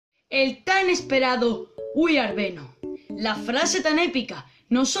El tan esperado We are Venom. La frase tan épica,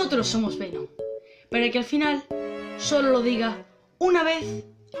 nosotros somos Venom. Para que al final solo lo diga una vez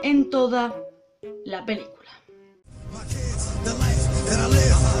en toda la película.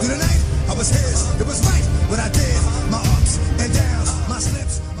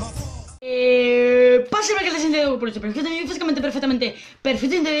 Pásame que te siento por esto, perfectamente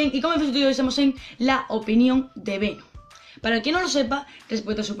bien. Y como he dicho, estamos en la opinión de Venom. Para el que no lo sepa,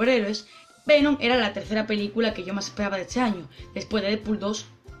 respecto a superhéroes, Venom era la tercera película que yo más esperaba de este año, después de Deadpool 2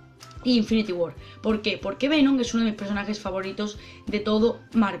 y Infinity War. ¿Por qué? Porque Venom es uno de mis personajes favoritos de todo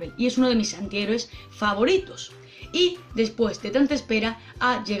Marvel y es uno de mis antihéroes favoritos. Y después de tanta espera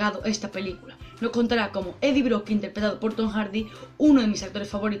ha llegado esta película. Nos contará cómo Eddie Brock, interpretado por Tom Hardy, uno de mis actores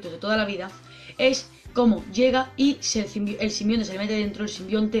favoritos de toda la vida, es cómo llega y el simbionte se le mete dentro, el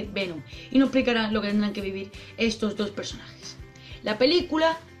simbionte Venom, y nos explicará lo que tendrán que vivir estos dos personajes. La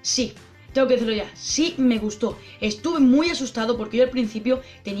película, sí, tengo que decirlo ya, sí me gustó. Estuve muy asustado porque yo al principio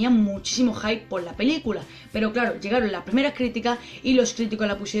tenía muchísimo hype por la película, pero claro, llegaron las primeras críticas y los críticos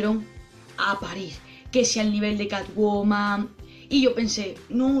la pusieron a parir, que si al nivel de Catwoman. Y yo pensé,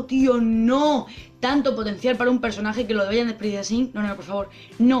 no tío, no, tanto potencial para un personaje que lo deberían desperdiciar así, no, por favor,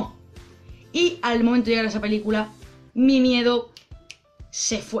 no. Y al momento de llegar a esa película, mi miedo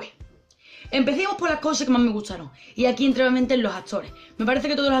se fue. Empecemos por las cosas que más me gustaron. Y aquí entré obviamente en los actores. Me parece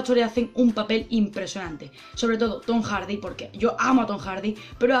que todos los actores hacen un papel impresionante. Sobre todo Tom Hardy, porque yo amo a Tom Hardy,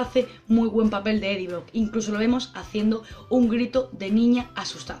 pero hace muy buen papel de Eddie Brock. Incluso lo vemos haciendo un grito de niña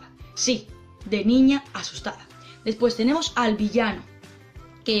asustada. Sí, de niña asustada. Después tenemos al villano,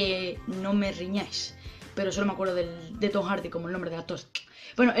 que no me riñáis, pero solo me acuerdo de Tom Hardy como el nombre del actor.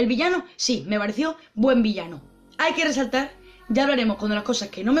 Bueno, el villano, sí, me pareció buen villano. Hay que resaltar, ya hablaremos con las cosas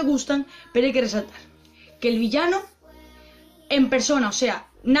que no me gustan, pero hay que resaltar que el villano en persona, o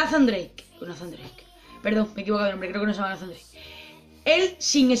sea, Nathan Drake, perdón, me he equivocado de nombre, creo que no se llama Nathan Drake. Él,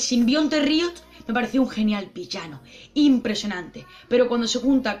 sin el simbionte Riot, me pareció un genial villano, impresionante. Pero cuando se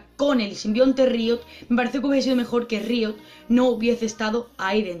junta con el simbionte Riot, me pareció que hubiese sido mejor que Riot no hubiese estado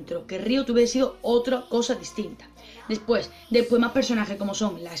ahí dentro, que Riot hubiese sido otra cosa distinta. Después más personajes como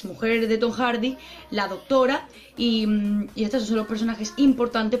son las mujeres de Tom Hardy, la doctora y estos son los personajes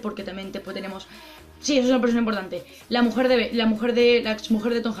importantes porque también después tenemos... Sí, eso es una persona importante. La mujer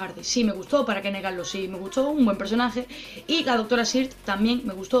de Tom Hardy, sí me gustó, para qué negarlo, sí me gustó, un buen personaje. Y la doctora Sirt también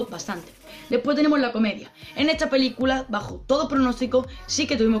me gustó bastante. Después tenemos la comedia. En esta película, bajo todo pronóstico, sí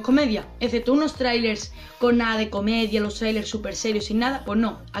que tuvimos comedia, excepto unos trailers con nada de comedia, los trailers súper serios sin nada, pues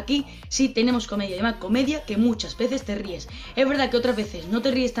no, aquí sí tenemos comedia, además comedia que muchas veces te ríes. Es verdad que otras veces no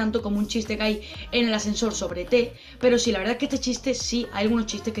te ríes tanto como un chiste que hay en el ascensor sobre T, pero sí, la verdad es que este chiste sí, hay algunos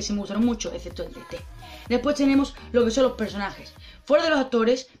chistes que sí me gustaron mucho, excepto el de T. Después tenemos lo que son los personajes. Fuera de los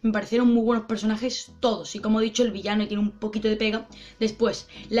actores, me parecieron muy buenos personajes todos. Y como he dicho, el villano tiene un poquito de pega. Después,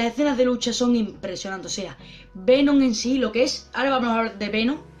 las escenas de lucha son impresionantes. O sea, Venom en sí, lo que es... Ahora vamos a hablar de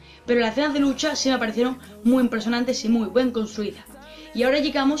Venom. Pero las escenas de lucha sí me parecieron muy impresionantes y muy bien construidas. Y ahora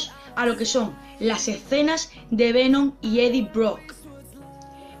llegamos a lo que son las escenas de Venom y Eddie Brock.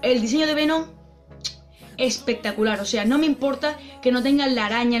 El diseño de Venom... espectacular, o sea, no me importa que no tenga la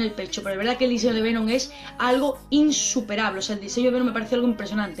araña en el pecho, pero es verdad que el diseño de Venom es algo insuperable, o sea, el diseño de Venom me parece algo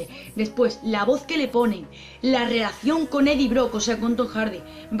impresionante. Después, la voz que le ponen, la relación con Eddie Brock, o sea, con Tom Hardy,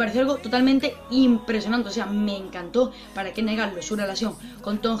 me pareció algo totalmente impresionante, o sea, me encantó, para qué negarlo, su relación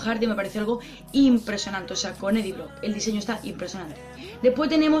con Tom Hardy me pareció algo impresionante, o sea, con Eddie Brock, el diseño está impresionante.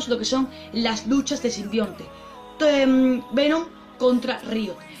 Después tenemos lo que son las luchas de simbionte, Venom contra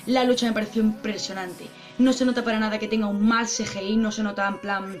Riot. La lucha me pareció impresionante. No se nota para nada que tenga un mal CGI, no se nota en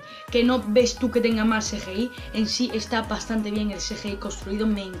plan que no ves tú que tenga mal CGI. En sí está bastante bien el CGI construido,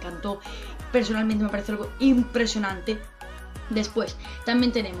 me encantó. Personalmente me parece algo impresionante. Después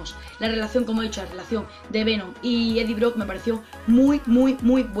también tenemos la relación, como he dicho, la relación de Venom y Eddie Brock me pareció muy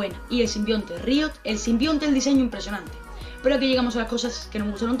buena. Y el simbionte Riot, el diseño impresionante. Pero aquí llegamos a las cosas que no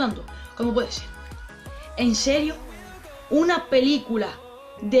me gustaron tanto. ¿Cómo puede ser? ¿En serio? ¿Una película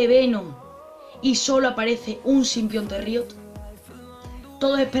de Venom y solo aparece un simbionte Riot?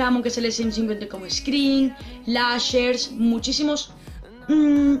 Todos esperamos que se les un simbionte como Scream, Lashers, muchísimos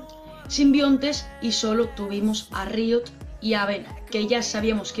simbiontes y solo tuvimos a Riot y a Venom, que ya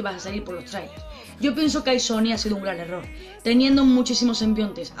sabíamos que iban a salir por los trailers. Yo pienso que ahí Sony ha sido un gran error. Teniendo muchísimos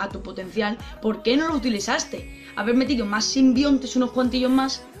simbiontes a tu potencial, ¿por qué no lo utilizaste? Haber metido más simbiontes, unos cuantillos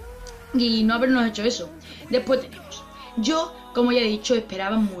más, y no habernos hecho eso. Después tenemos Yo, como ya he dicho,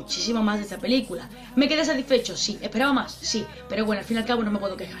 esperaba muchísimo más de esta película. ¿Me quedé satisfecho? Sí. ¿Esperaba más? Sí. Pero bueno, al fin y al cabo no me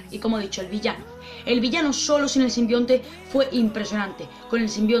puedo quejar. Y como he dicho, el villano. El villano solo sin el simbionte fue impresionante. Con el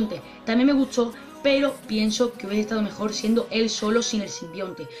simbionte también me gustó, pero pienso que hubiese estado mejor siendo él solo sin el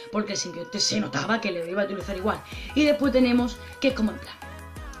simbionte, porque el simbionte se notaba que le iba a utilizar igual. Y después tenemos que es como en plan.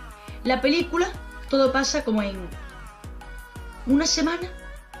 La película, todo pasa como en una semana,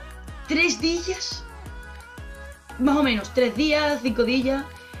 3 días, más o menos, 3 días, 5 días,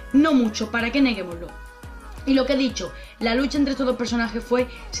 no mucho, ¿para qué neguémoslo? Y lo que he dicho, la lucha entre estos dos personajes fue,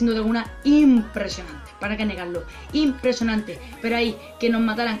 sin duda alguna, impresionante. ¿Para qué negarlo? Impresionante. Pero ahí, que nos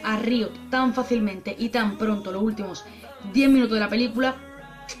mataran a Riot tan fácilmente y tan pronto, los últimos 10 minutos de la película,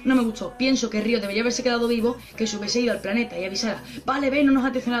 no me gustó. Pienso que Riot debería haberse quedado vivo, que se hubiese ido al planeta y avisara, vale, ven, no nos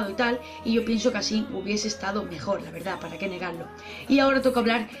ha traicionado y tal. Y yo pienso que así hubiese estado mejor, la verdad, ¿para qué negarlo? Y ahora toca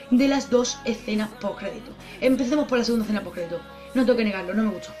hablar de las 2 escenas post-crédito. Empecemos por la segunda escena post-crédito. No tengo que negarlo, no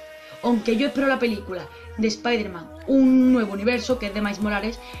me gustó. Aunque yo espero la película de Spider-Man, un nuevo universo, que es de Miles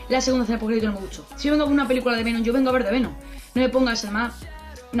Morales, la segunda escena post-crédito no me gustó. Si yo vengo a ver una película de Venom, yo vengo a ver de Venom. No me pongas más.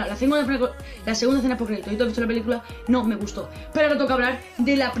 No, la segunda escena post-crédito, y tú has visto la película, no me gustó. Pero ahora toca hablar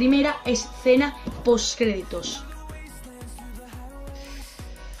de la primera escena post-créditos.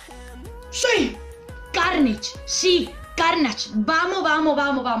 ¡Sí! ¡Carnage! ¡Sí! Carnage, vamos.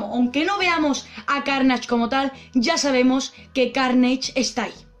 Aunque no veamos a Carnage como tal, ya sabemos que Carnage está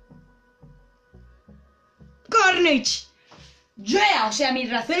ahí. ¡Carnage! ¡Yeah! O sea, mi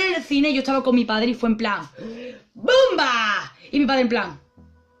reacción en el cine, yo estaba con mi padre y fue en plan ¡Bumba! Y mi padre en plan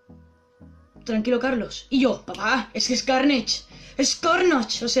tranquilo, Carlos. Y yo, papá, es que es Carnage. Es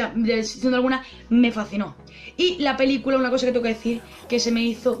Carnage. O sea, diciendo alguna, me fascinó. Y la película, una cosa que tengo que decir, que se me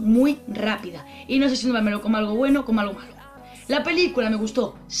hizo muy rápida. Y no sé si tomármelo como algo bueno o como algo malo. La película me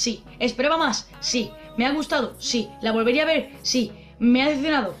gustó, sí. ¿Esperaba más? Sí. ¿Me ha gustado? Sí. ¿La volvería a ver? Sí. ¿Me ha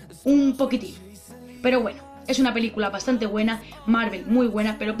decepcionado? Un poquitín. Pero bueno, es una película bastante buena, Marvel muy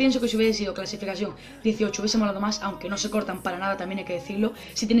buena, pero pienso que si hubiese sido clasificación 18 hubiese molado más, aunque no se cortan para nada, también hay que decirlo.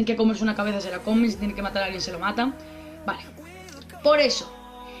 Si tienen que comerse una cabeza se la comen, si tienen que matar a alguien se lo matan. Vale. Por eso,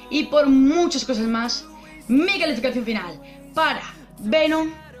 y por muchas cosas más, mi calificación final para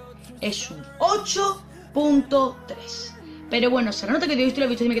Venom es un 8.3. Pero bueno, se nota que te he visto y lo has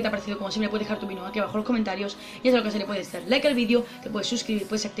visto, dime qué te ha parecido. Como siempre, puedes dejar tu opinión aquí abajo en los comentarios. Y es lo que se le puedes dar like al vídeo, te puedes suscribir,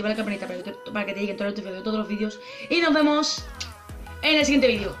 puedes activar la campanita para que te lleguen todas las notificaciones de todos los vídeos. Y nos vemos en el siguiente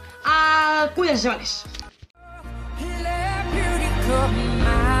vídeo. Cuídense, chavales.